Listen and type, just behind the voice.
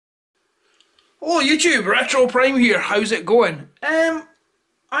Hello YouTube, Retro Prime here, how's it going?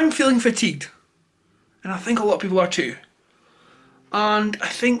 I'm feeling fatigued, and I think a lot of people are too. And I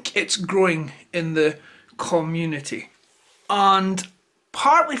think it's growing in the community. And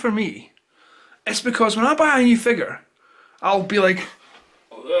partly for me, it's because when I buy a new figure, I'll be like,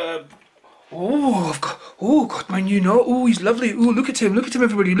 oh, got my new Nut, oh, he's lovely, oh, look at him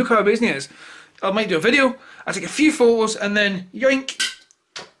everybody, look how amazing he is. I might do a video, I take a few photos, and then, yoink,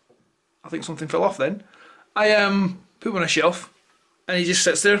 I think something fell off then. I put him on a shelf and he just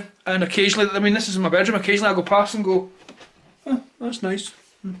sits there, and occasionally, I mean this is in my bedroom, occasionally I go past and go, oh, that's nice.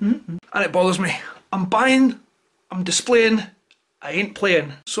 And it bothers me. I'm buying, I'm displaying, I ain't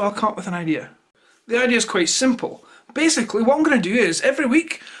playing. So I'll come up with an idea. The idea is quite simple. Basically what I'm going to do is every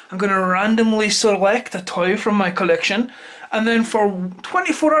week I'm going to randomly select a toy from my collection, and then for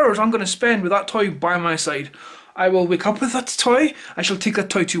 24 hours I'm going to spend with that toy by my side. I will wake up with that toy, I shall take that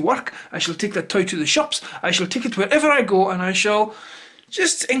toy to work, I shall take that toy to the shops, I shall take it wherever I go, and I shall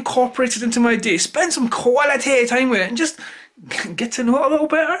just incorporate it into my day, spend some quality time with it and just get to know it a little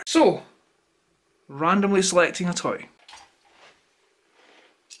better. So, randomly selecting a toy.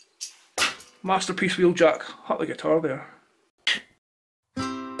 Masterpiece Wheeljack, hot the guitar there.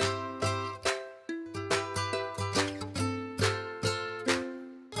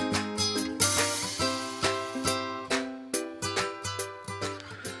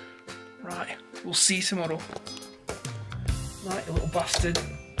 Right, we'll see tomorrow. Right, you little bastard.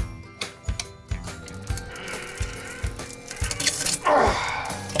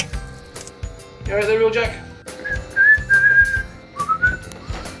 You alright there, Wheeljack?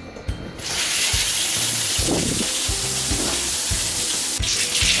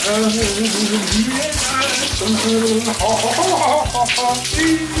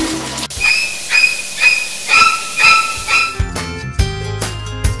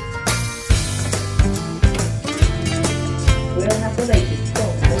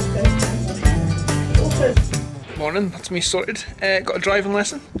 Morning, that's me sorted. Got a driving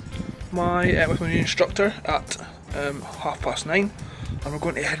lesson with my new instructor at 9:30, and we're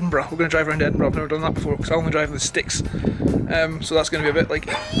going to Edinburgh. We're going to drive around Edinburgh. I've never done that before because I only drive in the sticks, so that's going to be a bit like.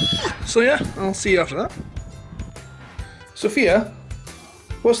 So yeah, I'll see you after that. Sophia,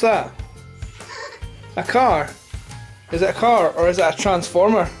 what's that? A car? Is it a car or is it a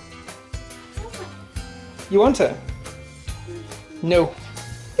transformer? You want it? No.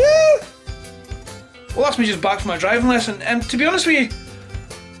 Well, that's me just back from my driving lesson, and to be honest with you,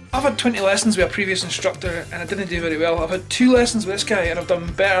 I've had 20 lessons with a previous instructor and I didn't do very well. I've had 2 lessons with this guy and I've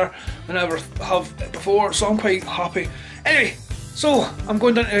done better than I ever have before, so I'm quite happy. Anyway, so I'm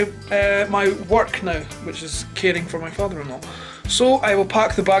going down to my work now, which is caring for my father-in-law. So I will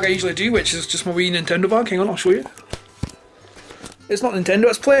pack the bag I usually do, which is just my wee Nintendo bag. Hang on, I'll show you. It's not Nintendo,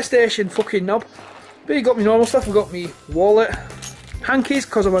 it's PlayStation, fucking nub. But you got me normal stuff, we've got me wallet, hankies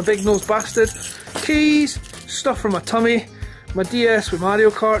because I'm a big nosed bastard, keys, stuff for my tummy, my DS with Mario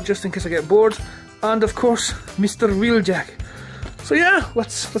Kart just in case I get bored, and of course Mr. Wheeljack. So yeah,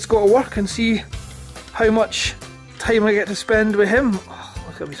 let's go to work and see how much time I get to spend with him. Oh,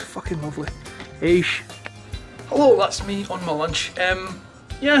 look at him, he's fucking lovely. Aish. Hello, that's me on my lunch.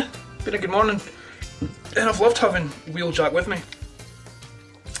 Yeah, been a good morning, and I've loved having Wheeljack with me.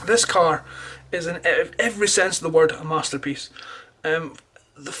 This car is in every sense of the word a masterpiece.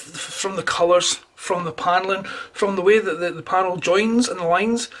 From the colours, from the panelling, from the way that the panel joins and the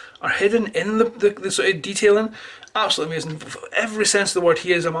lines are hidden in the sort of detailing, absolutely amazing. Every sense of the word,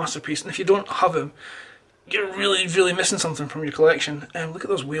 he is a masterpiece, and if you don't have him, you're really missing something from your collection. Look at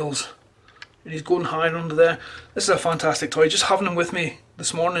those wheels, and he's going higher under there. This is a fantastic toy. Just having him with me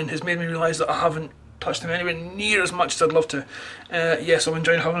this morning has made me realise that I haven't touched him anywhere near as much as I'd love to. Yes, I'm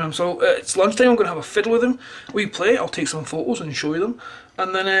enjoying having him. So it's lunchtime, I'm going to have a fiddle with him. We play, I'll take some photos and show you them,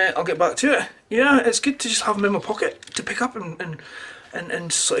 and then I'll get back to it. Yeah, it's good to just have him in my pocket to pick up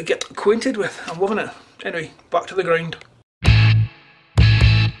and sort of get acquainted with. I'm loving it. Anyway, back to the grind.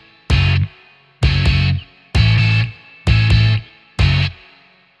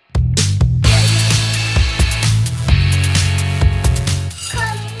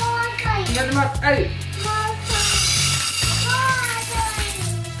 Out.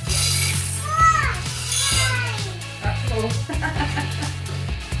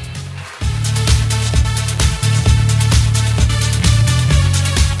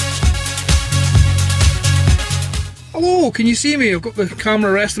 Hello, can you see me? I've got the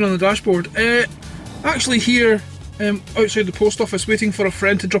camera resting on the dashboard. Actually here outside the post office waiting for a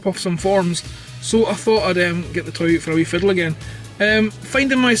friend to drop off some forms, so I thought I'd get the toy out for a wee fiddle again.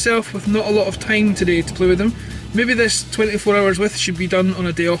 Finding myself with not a lot of time today to play with him. Maybe this 24 hours with should be done on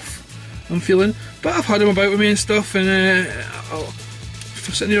a day off I'm feeling. But I've had him about with me and stuff, and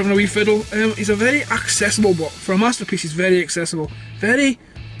sitting here having a wee fiddle. He's a very accessible bot. For a masterpiece, he's very accessible. Very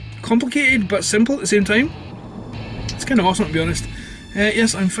complicated but simple at the same time. It's kind of awesome, to be honest.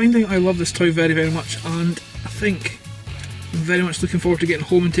 Yes, I'm finding I love this toy very, very much, and I think I'm very much looking forward to getting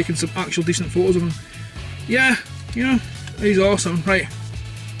home and taking some actual decent photos of him. Yeah, you know, he's awesome. Right,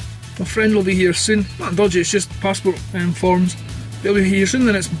 my friend will be here soon. Not dodgy, it's just passport forms. They'll be here soon,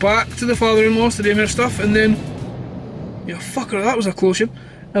 then it's back to the father-in-law's to do more stuff, and then, yeah, fucker, that was a close one.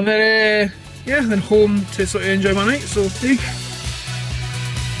 And then, yeah, then home to sort of enjoy my night, so, hey.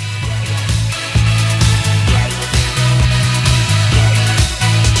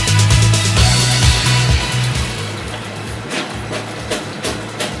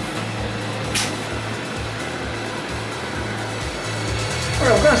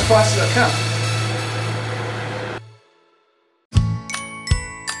 Alright, I'm going as fast as I can.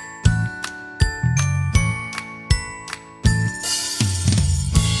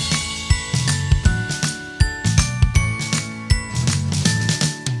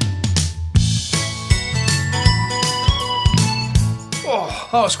 Oh,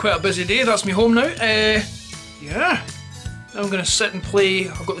 that was quite a busy day. That's me home now. Yeah. Now I'm going to sit and play.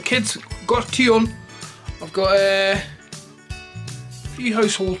 I've got the kids, got tea on. I've got a few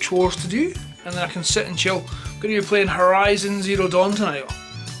household chores to do, and then I can sit and chill. I'm going to be playing Horizon Zero Dawn tonight.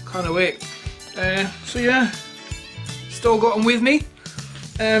 Can't wait. So yeah, still got them with me.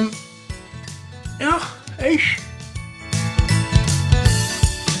 Yeah, ish.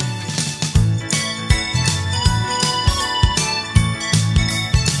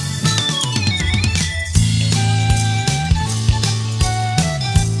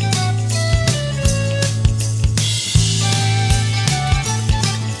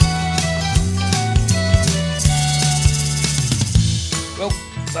 Well,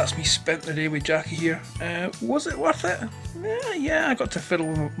 that's me spent the day with Jackie here. Was it worth it? Yeah, I got to fiddle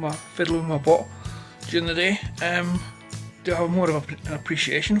with my bot during the day. Do I have more of an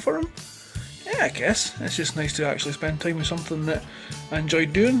appreciation for him? Yeah, I guess. It's just nice to actually spend time with something that I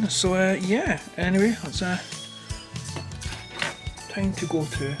enjoyed doing. So yeah, anyway, it's time to go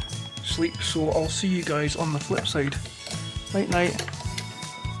to sleep. So I'll see you guys on the flip side. Night night.